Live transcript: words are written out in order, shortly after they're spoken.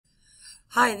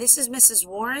Hi, this is Mrs.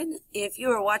 Warren. If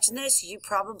you are watching this, you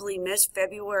probably missed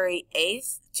February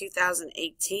 8th,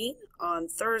 2018 on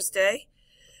Thursday.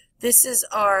 This is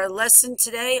our lesson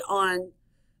today on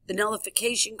the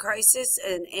nullification crisis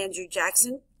and Andrew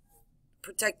Jackson,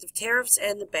 protective tariffs,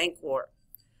 and the bank war.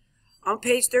 On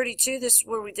page 32, this is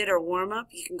where we did our warm-up.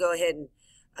 You can go ahead and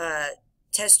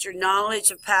test your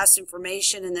knowledge of past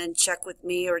information and then check with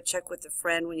me or check with a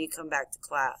friend when you come back to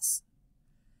class.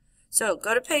 So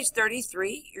go to page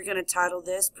 33. You're going to title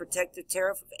this Protective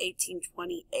Tariff of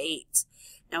 1828.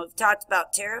 Now we've talked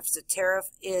about tariffs. A tariff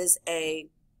is a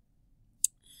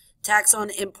tax on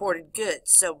imported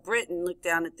goods. So Britain, look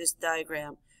down at this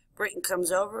diagram. Britain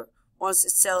comes over, wants to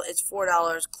sell its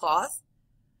 $4 cloth,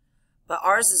 but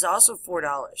ours is also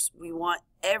 $4. We want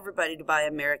everybody to buy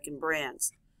American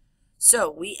brands. So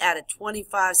we add a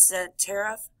 25-cent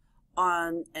tariff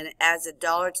on and it adds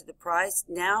 $1 to the price.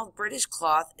 Now British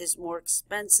cloth is more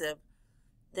expensive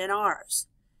than ours.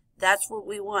 That's what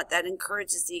we want. That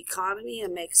encourages the economy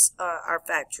and makes our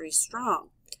factories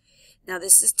strong. Now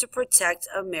this is to protect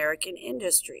American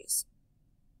industries.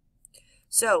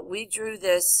 So we drew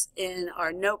this in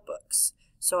our notebooks.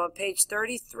 So on page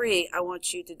 33, I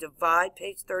want you to divide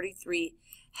page 33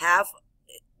 halfway.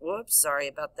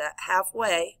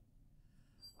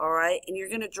 All right, and you're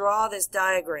going to draw this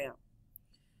diagram.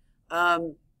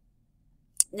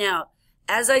 Now,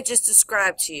 as I just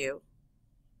described to you,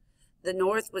 the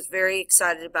North was very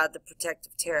excited about the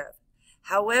protective tariff.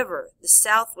 However, the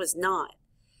South was not.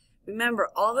 Remember,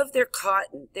 all of their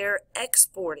cotton, they're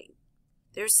exporting.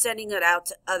 They're sending it out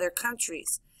to other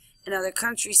countries. And other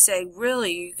countries say,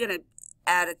 really, you're going to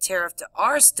add a tariff to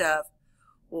our stuff?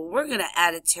 Well, we're going to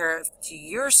add a tariff to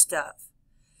your stuff.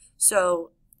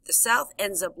 So the South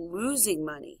ends up losing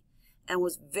money and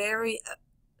was very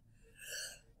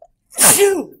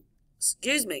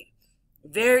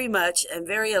very much and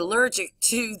very allergic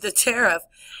to the tariff,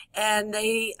 and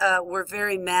they were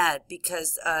very mad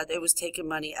because it was taking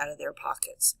money out of their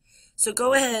pockets. So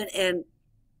go ahead and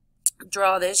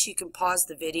draw this. You can pause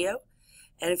the video,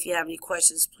 and if you have any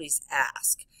questions, please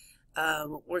ask.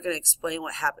 We're going to explain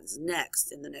what happens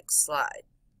next in the next slide.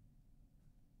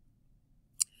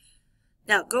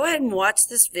 Now go ahead and watch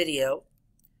this video.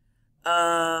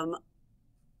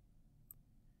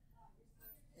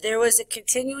 There was a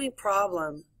continuing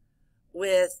problem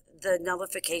with the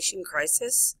nullification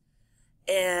crisis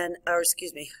All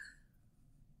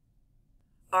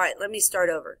right, let me start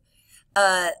over.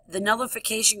 The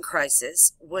nullification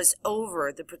crisis was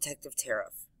over the protective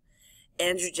tariff.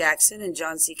 Andrew Jackson and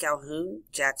John C. Calhoun.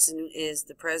 Jackson is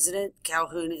the president,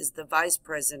 Calhoun is the vice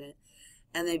president,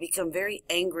 and they become very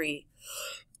angry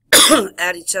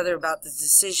at each other about the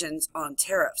decisions on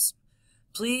tariffs.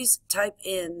 Please type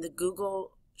in the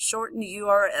Google shortened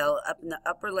URL up in the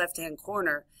upper left-hand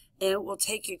corner, and it will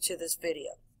take you to this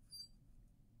video.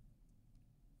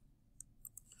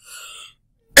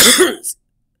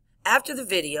 After the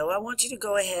video, I want you to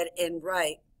go ahead and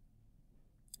write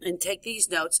and take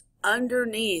these notes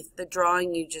underneath the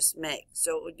drawing you just made.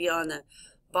 So it would be on the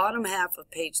bottom half of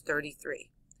page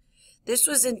 33. This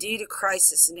was indeed a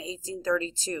crisis in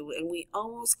 1832, and we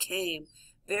almost came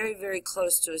very, very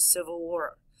close to a civil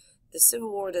war. The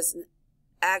Civil War doesn't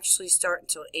actually start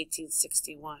until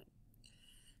 1861.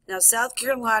 Now, South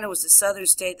Carolina was a southern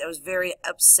state that was very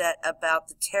upset about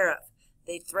the tariff.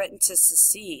 They threatened to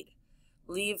secede,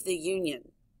 leave the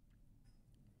Union.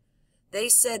 They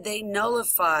said they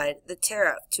nullified the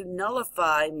tariff. To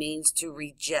nullify means to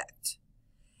reject,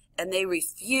 and they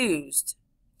refused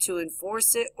to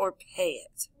enforce it or pay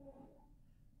it.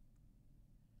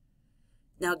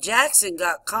 Now, Jackson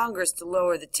got Congress to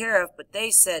lower the tariff, but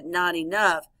they said not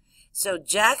enough. So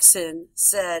Jackson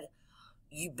said,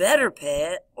 you better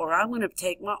pay it, or I'm going to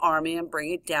take my army and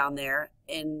bring it down there,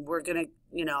 and we're going to,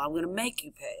 I'm going to make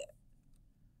you pay it.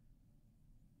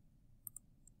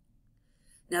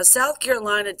 Now, South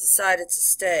Carolina decided to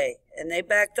stay, and they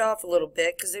backed off a little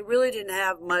bit because they really didn't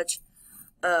have much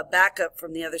backup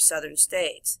from the other southern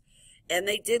states. And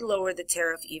they did lower the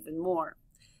tariff even more.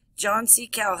 John C.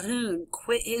 Calhoun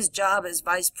quit his job as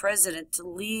vice president to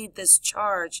lead this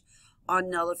charge on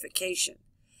nullification.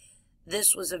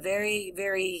 This was a very,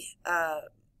 very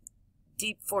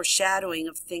deep foreshadowing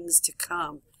of things to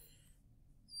come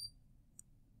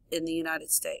in the United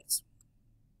States.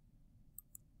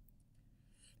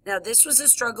 Now, this was a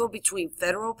struggle between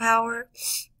federal power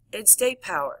and state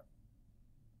power.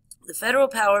 The federal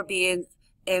power being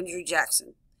Andrew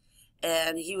Jackson,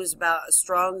 and he was about a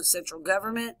strong central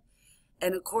government.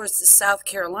 And of course, the South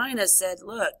Carolina said,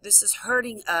 look, this is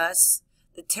hurting us.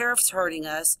 The tariff's hurting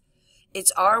us.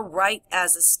 It's our right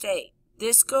as a state.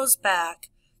 This goes back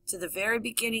to the very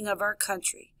beginning of our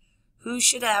country. Who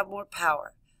should have more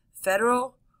power,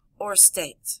 federal or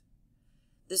state?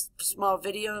 This small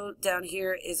video down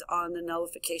here is on the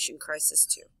nullification crisis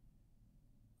too.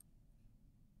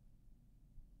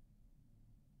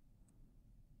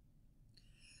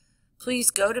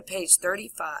 Please go to page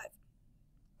 35.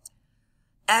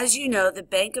 As you know, the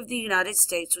Bank of the United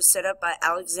States was set up by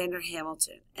Alexander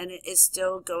Hamilton, and it is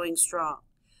still going strong.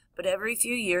 But every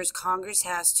few years, Congress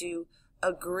has to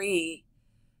agree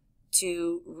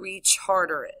to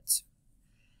recharter it.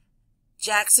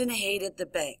 Jackson hated the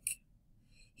bank.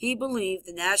 He believed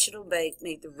the national bank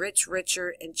made the rich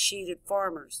richer and cheated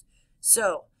farmers.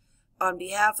 So, on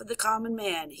behalf of the common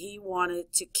man, he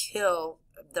wanted to kill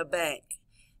the bank.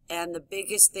 And the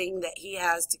biggest thing that he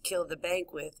has to kill the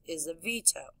bank with is a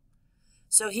veto.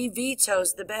 So he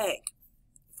vetoes the bank,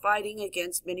 fighting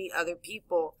against many other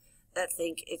people that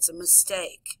think it's a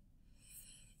mistake.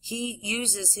 He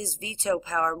uses his veto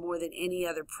power more than any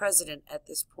other president at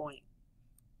this point.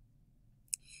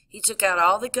 He took out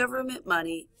all the government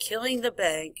money, killing the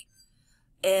bank,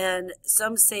 and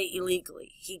some say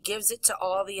illegally. He gives it to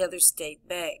all the other state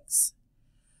banks.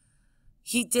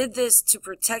 He did this to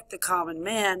protect the common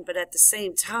man, but at the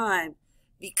same time,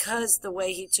 because the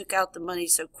way he took out the money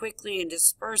so quickly and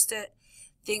dispersed it,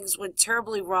 things went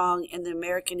terribly wrong in the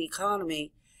American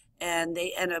economy, and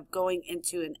they end up going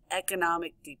into an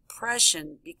economic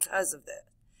depression because of that.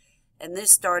 And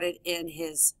this started in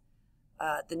his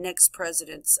the next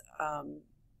president's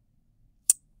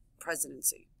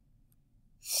presidency.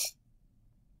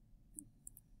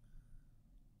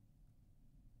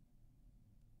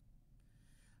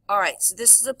 All right, so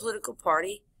this is a political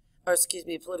party, or excuse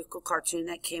me, a political cartoon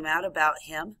that came out about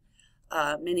him.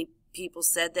 Many people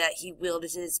said that he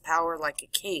wielded his power like a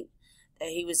king, that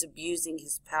he was abusing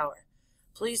his power.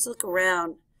 Please look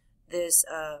around this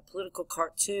political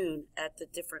cartoon at the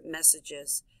different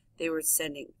messages they were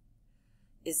sending.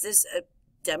 Is this a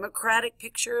Democratic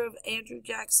picture of Andrew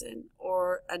Jackson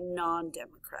or a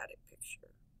non-Democratic picture?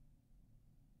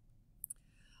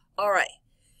 All right.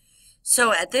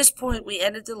 So at this point, we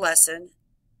ended the lesson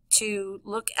to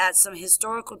look at some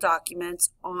historical documents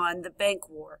on the bank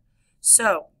war.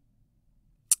 So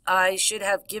I should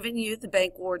have given you the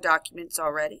bank war documents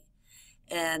already,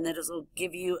 and that will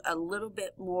give you a little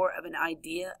bit more of an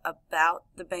idea about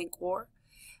the bank war.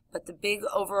 But the big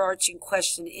overarching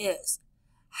question is,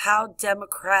 how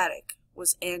democratic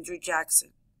was Andrew Jackson?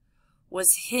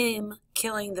 Was him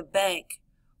killing the bank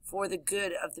for the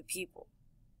good of the people?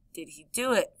 Did he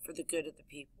do it for the good of the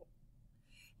people?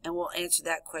 And we'll answer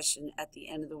that question at the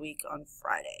end of the week on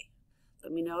Friday.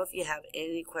 Let me know if you have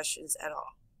any questions at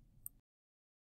all.